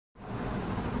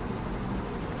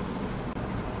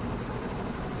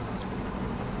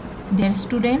Dear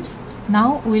students,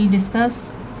 now we will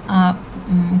discuss a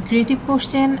creative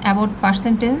question about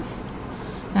percentage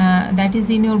that is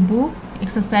in your book,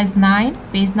 exercise 9,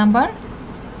 page number,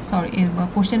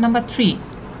 question number 3.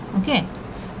 Okay,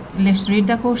 let's read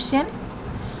the question.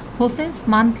 Hossen's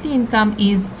monthly income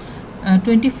is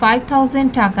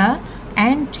 25,000 taka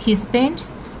and he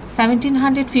spends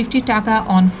 1750 taka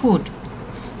on food.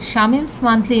 Shamim's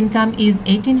monthly income is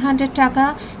 1800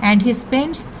 taka and he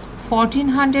spends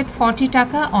 1440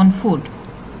 টাকা on food.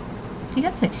 ঠিক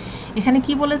আছে, এখানে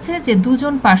কি বলেছে যে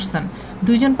দুজন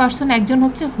person, একজন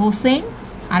হচ্ছে হোসেন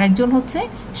আর একজন হচ্ছে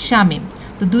শামিম।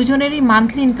 তো দুজনেরই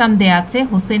মান্থলি ইনকাম দেয়া আছে।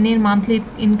 হোসেনের মান্থলি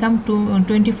ইনকাম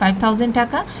 25,000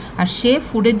 টাকা আর সে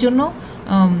ফুডের জন্য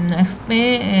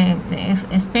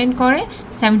স্পেন্ড করে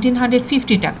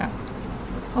 1750 টাকা।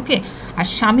 ওকে, আর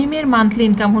শামিমের মান্থলি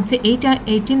ইনকাম হচ্ছে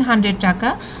 1800 টাকা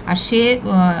আর সে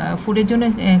ফুডের জন্য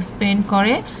স্পেন্ড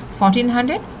করে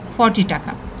 1440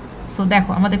 টাকা। সো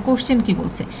দেখো আমাদের কোশ্চেন কি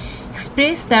বলছে,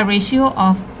 express the ratio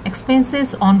of expenses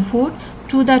on food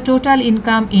to the total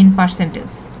income in percentage.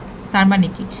 তার মানে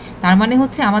কি? তার মানে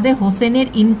হচ্ছে আমাদের হোসেনের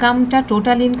ইনকামটা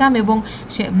টোটাল ইনকাম এবং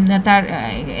তার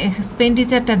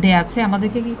এক্সপেন্ডিচারটা দেয়া আছে,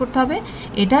 আমাদেরকে কী করতে হবে,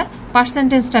 এটার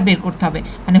পার্সেন্টেজটা বের করতে হবে।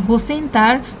 মানে হোসেন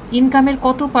তার ইনকামের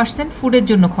কত পার্সেন্ট ফুডের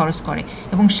জন্য খরচ করে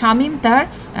এবং শামিম তার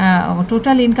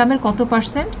টোটাল ইনকামের কত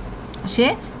পার্সেন্ট সে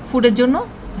ফুডের জন্য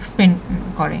স্পেন্ড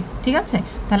করে। ঠিক আছে,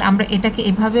 তাহলে আমরা এটাকে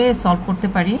এভাবে সলভ করতে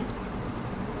পারি।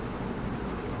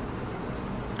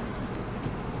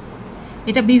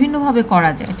 এটা বিভিন্নভাবে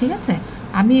করা যায়। ঠিক আছে,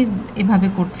 আমি এভাবে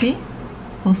করছি,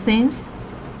 হোসেন্স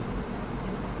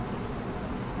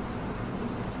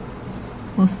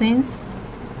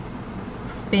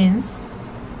expense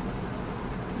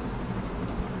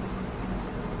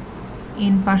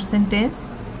in percentage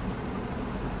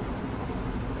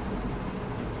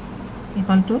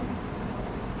equal to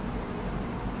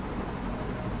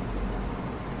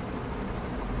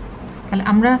তাহলে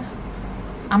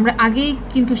আমরা আগেই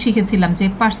কিন্তু শিখেছিলাম যে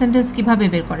পার্সেন্টেজ কিভাবে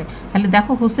বের করে। তাহলে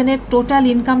দেখো হোসেনের টোটাল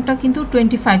ইনকামটা কিন্তু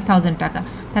 25,000 টাকা।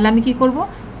 তাহলে আমি কি করব,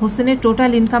 হোসেনের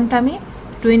টোটাল ইনকামটা আমি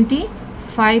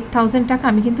 25,000 টাকা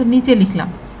আমি কিন্তু নিচে লিখলাম।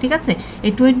 ঠিক আছে,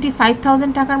 এই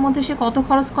 25,000 টাকার মধ্যে সে কত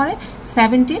খরচ করে,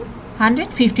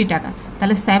 1750 টাকা।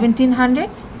 তাহলে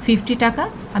 1750 টাকা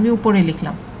আমি উপরে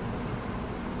লিখলাম।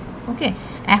 ওকে,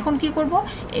 এখন কি করব,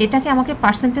 এটাকে আমাকে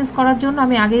পার্সেন্টেজ করার জন্য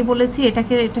আমি আগেই বলেছি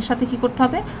এটার সাথে কি করতে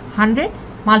হবে, 100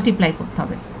 মাল্টিপ্লাই করতে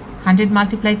হবে। 100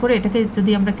 মাল্টিপ্লাই করে এটাকে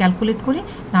যদি আমরা ক্যালকুলেট করি,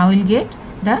 now will get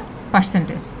the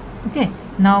percentage. Okay,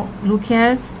 now look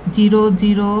hair, 0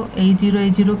 0 এই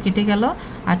 0 কেটে গেল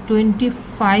আর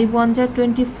 25 1 jar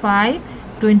 25,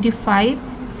 25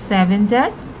 7 jar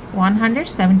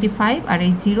 175 আর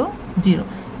এই 0 0,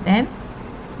 দেন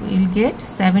উইল গেট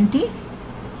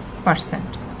 70%।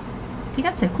 ঠিক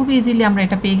আছে, খুব ইজিলি আমরা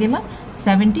এটা পেয়ে গেলাম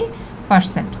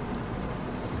 70%।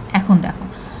 এখন দেখো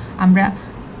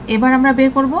এবার আমরা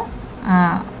বের করব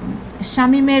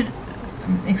শামিমের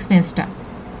এক্সপেন্সটা।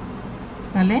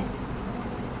 তাহলে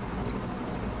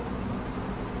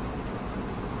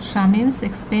Shamims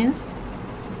expense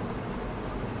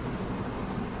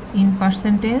in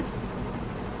percentage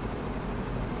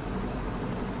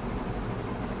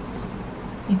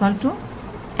equal to,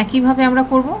 একইভাবে আমরা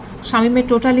করব শামিমের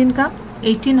টোটাল ইনকাম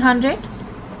 1800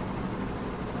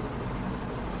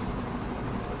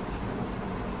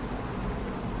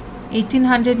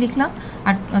 লিখলাম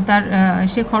আর তার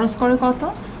সে খরচ করে কত,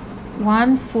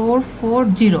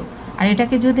 1440। আর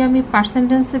এটাকে যদি আমি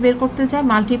পার্সেন্টেজে বের করতে যাই,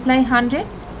 মাল্টিপ্লাই 100।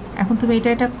 এখন তুমি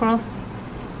এটা ক্রস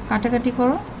কাটাকাটি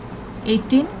করো,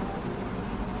 18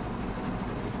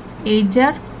 8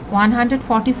 jar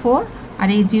 144 আর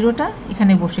এই 0টা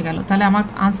এখানে বসে গেল। তাহলে আমার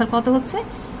আনসার কত হচ্ছে,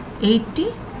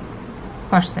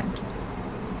 80%।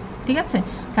 ঠিক আছে,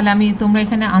 তাহলে তোমরা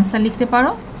এখানে আনসার লিখতে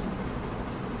পারো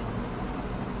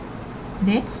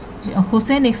যে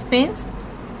Hossain expense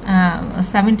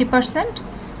 70%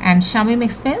 and Shamim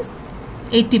expense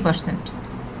 80%।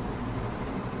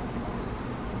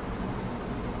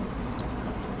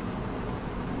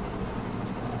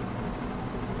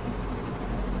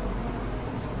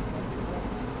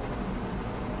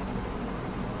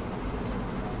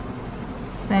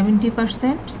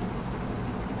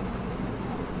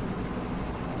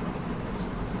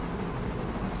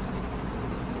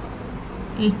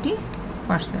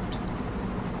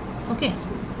 Okay,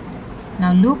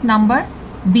 now look number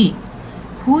B.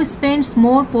 Who spends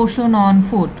more portion on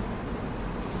food?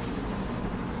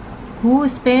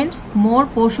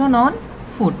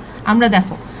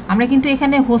 আমরা কিন্তু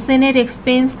এখানে হোসেনের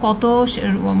এক্সপেন্স কত,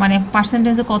 মানে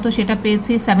পার্সেন্টেজে কত সেটা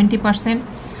পেয়েছি 70%।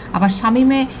 আবার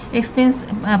শামিমে এক্সপেন্স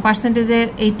পার্সেন্টেজের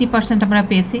 80% আমরা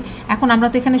পেয়েছি। এখন আমরা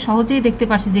তো এখানে সহজেই দেখতে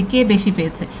পাচ্ছি যে কে বেশি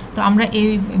পেয়েছে। তো আমরা এই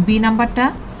বি নাম্বারটা,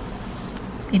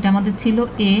 এটা আমাদের ছিল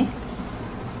এ,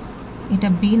 এটা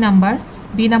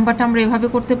বি নাম্বারটা আমরা এভাবে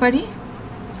করতে পারি,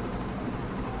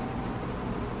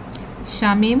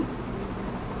 Shamim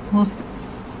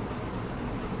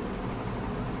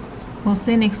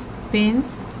Hossain expense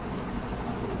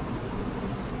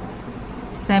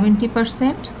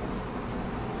 70%,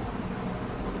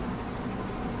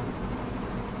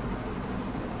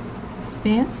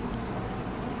 expense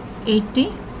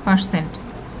 80%।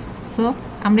 So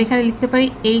আমরা এখানে লিখতে পারি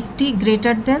 80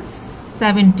 গ্রেটার দেন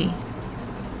 70,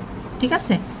 ঠিক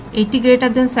আছে, 80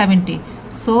 greater than 70।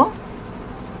 So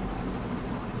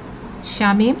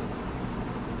Shamim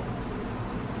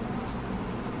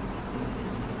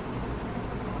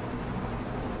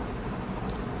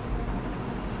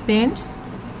spends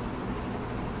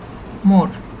মোর,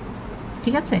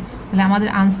 ঠিক আছে। তাহলে আমাদের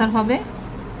আনসার হবে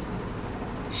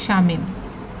শামিম,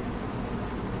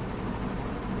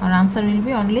 আর answer will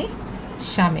be only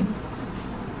Shamim.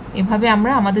 এভাবে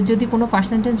আমরা আমাদের যদি কোনো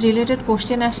পার্সেন্টেজ রিলেটেড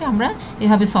কোশ্চেন আসে আমরা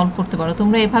এভাবে সলভ করতে পারো।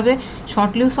 তোমরা এভাবে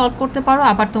শর্টলিও সলভ করতে পারো,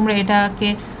 আবার তোমরা এটাকে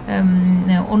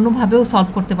অন্যভাবেও সলভ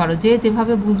করতে পারো। যে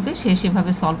যেভাবে বুঝবে সে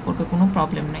সেভাবে সলভ করবে, কোনো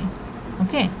প্রবলেম নেই।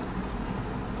 ওকে।